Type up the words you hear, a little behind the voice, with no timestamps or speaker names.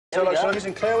So,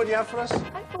 listen, Claire, what do you have for us?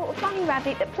 I bought a bunny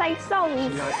rabbit that plays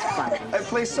songs. It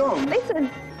plays songs?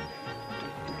 Listen.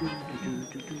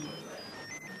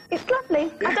 It's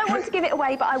lovely. I don't want to give it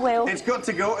away, but I will. It's got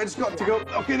to go, it's got to go.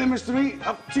 OK then, Mr. E,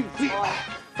 up to you.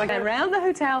 Around the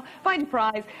hotel, find a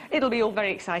prize. It'll be all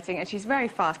very exciting, and she's very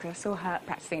fast because I saw her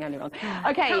practicing earlier on.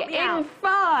 OK, in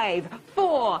 5,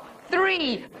 4,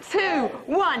 3, 2,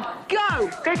 1, go!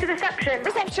 Go to reception.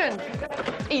 Reception.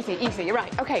 Easy, easy. You're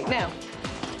right. OK, now.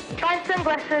 Find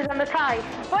sunglasses and a tie.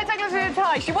 Find sunglasses and a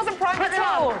tie. She wasn't private at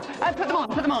all. Put them on.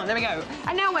 Put them on. There we go.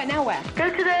 And now where? Now where? Go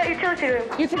to the utility room.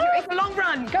 It's a long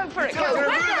run. Go for it. Go. Go.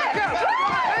 Move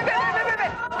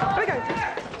it.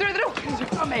 Through the door. You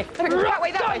got me. That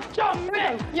way. That way.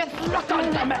 Yes.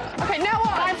 OK, now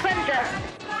what? Find plunger.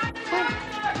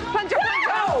 Plunger.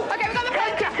 Oh. OK, we got the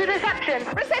plunger. To reception.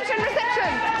 Reception.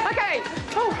 OK.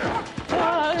 Oh.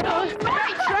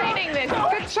 Great training, this.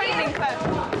 Good training, Claire.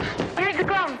 Use the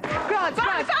ground. Grant.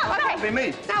 OK. Be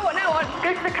me. Now what?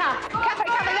 Go to the cafe. Cafe,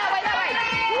 that way.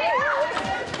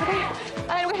 OK.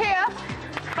 And we're here.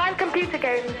 Find computer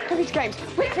games. Computer games.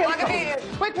 Wakefield. Here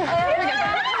we go.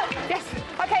 Yes.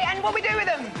 OK, and what we do with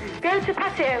them? Go to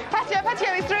patio.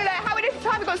 Patio is through there. How we do for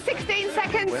time? We've got 16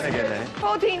 seconds. Where again,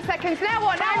 14 seconds. Now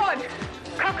what?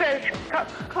 Cockroach.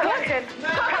 Collection.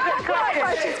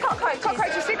 Cockroaches.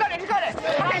 You got it.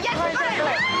 OK, yes, we got it.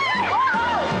 Oh,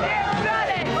 you've done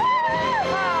it.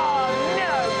 Oh,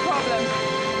 no problem.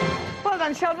 Well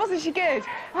done, Sean. Wasn't she good?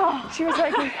 Oh, she was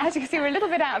like, as you can see, we're a little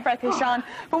bit out of breath here, Sean.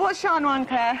 But what's Sean won,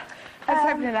 Claire? Let's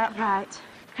open it up. Right.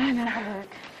 And have a look.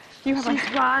 You have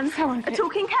one. So A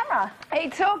talking camera. A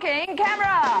talking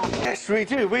camera. Yes, we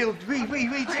do. We do.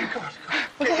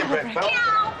 Get your breath, pal.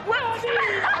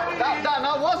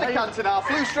 That was a cancer now.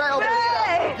 Flew straight over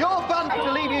the Your band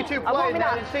to leave you two playing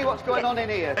there and see what's going on in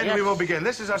here. And we will begin.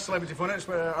 This is our celebrity phone out. It's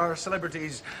where our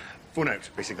celebrities phone out,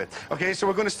 basically. OK, so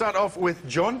we're going to start off with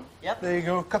John. Yep. There you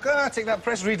go. Take that,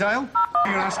 press redial.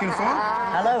 You're asking for?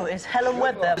 Hello, is Helen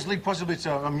Webb there? This lead possibly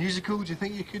to a musical, do you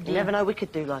think you could do? You never know, we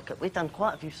could do like we've done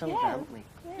quite a few songs now, haven't we?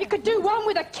 You could do one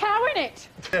with a cow in it.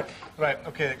 Yeah. Right,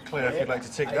 OK, Claire, if you'd like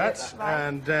to take that.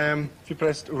 And if you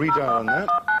pressed redial on that.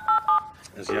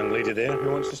 There's a young lady there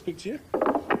who wants to speak to you.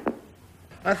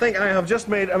 I think I have just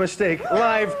made a mistake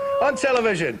live on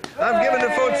television. I've given the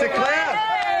phone to Claire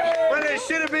when it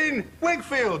should have been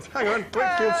Wakefield. Hang on,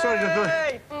 Wakefield, sorry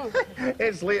to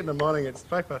It's late in the morning, it's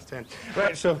 10:05.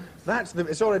 Right, so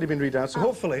it's already been redialed, so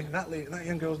hopefully that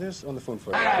young girl's there's on the phone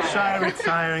for you. Shy,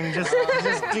 retiring, just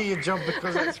do your job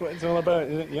because that's what it's all about,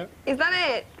 isn't it? Yeah? Is that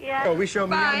it? Yeah. Oh, we shall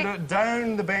meander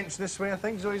down the bench this way, I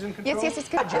think. Zoe's in control. Yes, it's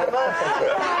good.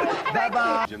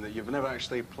 Bye-bye. Jim, that you've never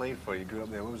actually played for, you grew up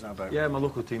there. What was that about? Yeah, my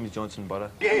local team is Johnson Borough.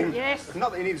 Yes.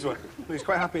 Not that he needs one. He's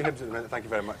quite happy at Hibs at the minute. Thank you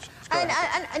very much. And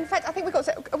in fact, I think we've got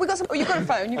some... Oh, you've got a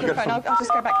phone. You've got a phone. I'll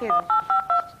just go back here then.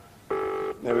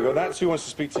 There we go. That's who wants to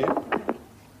speak to you.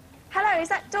 Hello, is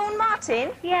that Dawn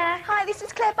Martin? Yeah. Hi, this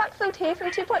is Clare Buckfield here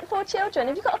from 2.4 Children.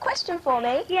 Have you got a question for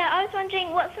me? Yeah, I was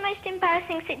wondering, what's the most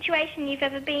embarrassing situation you've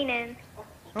ever been in?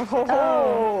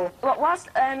 Oh. Well, whilst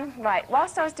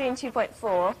I was doing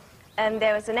 2.4,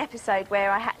 there was an episode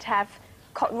where I had to have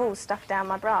cotton wool stuffed down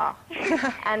my bra.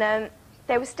 And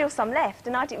there was still some left,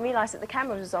 and I didn't realise that the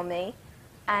camera was on me.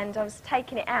 And I was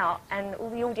taking it out, and all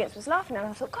the audience was laughing, and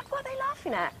I thought, God, what are they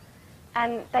laughing at?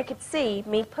 And they could see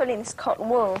me pulling this cotton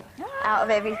wool out of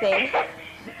everything.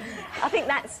 I think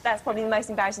that's probably the most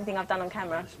embarrassing thing I've done on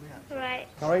camera. Right.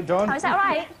 All right, Dawn. Oh, is that all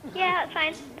right? Yeah, that's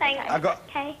fine. Thanks.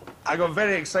 I got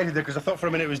very excited there because I thought for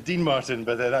a minute it was Dean Martin,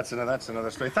 but that's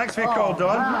another story. Thanks for your call,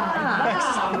 Dawn.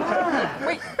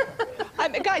 Wait.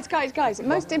 Guys,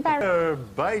 most embarrassing...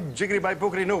 By jiggery, by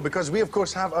pokery, no, because we, of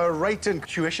course, have our write-in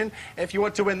tuition. If you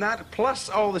want to win that, plus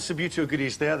all the Subbuteo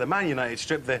goodies there, the Man United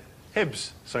strip, the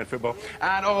Hibs side football,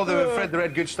 and all the Fred the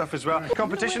Red good stuff as well.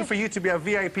 Competition for you to be a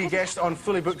VIP guest on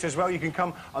Fully Booked as well. You can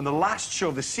come on the last show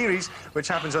of the series, which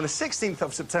happens on the 16th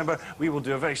of September. We will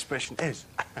do a very special...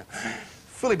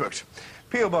 Fully Booked.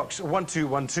 P.O. Box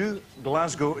 1212,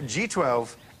 Glasgow,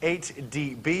 G12,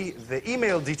 8DB. The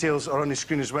email details are on the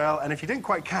screen as well, and if you didn't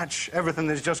quite catch everything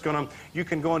that's just gone on, you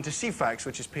can go on to CFAX,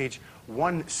 which is page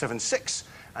 176,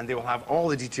 and they will have all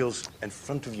the details in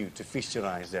front of you to feast your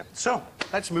eyes there. So,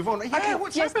 let's move on. Yeah,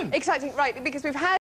 what's happened? Exciting, right, because we've had...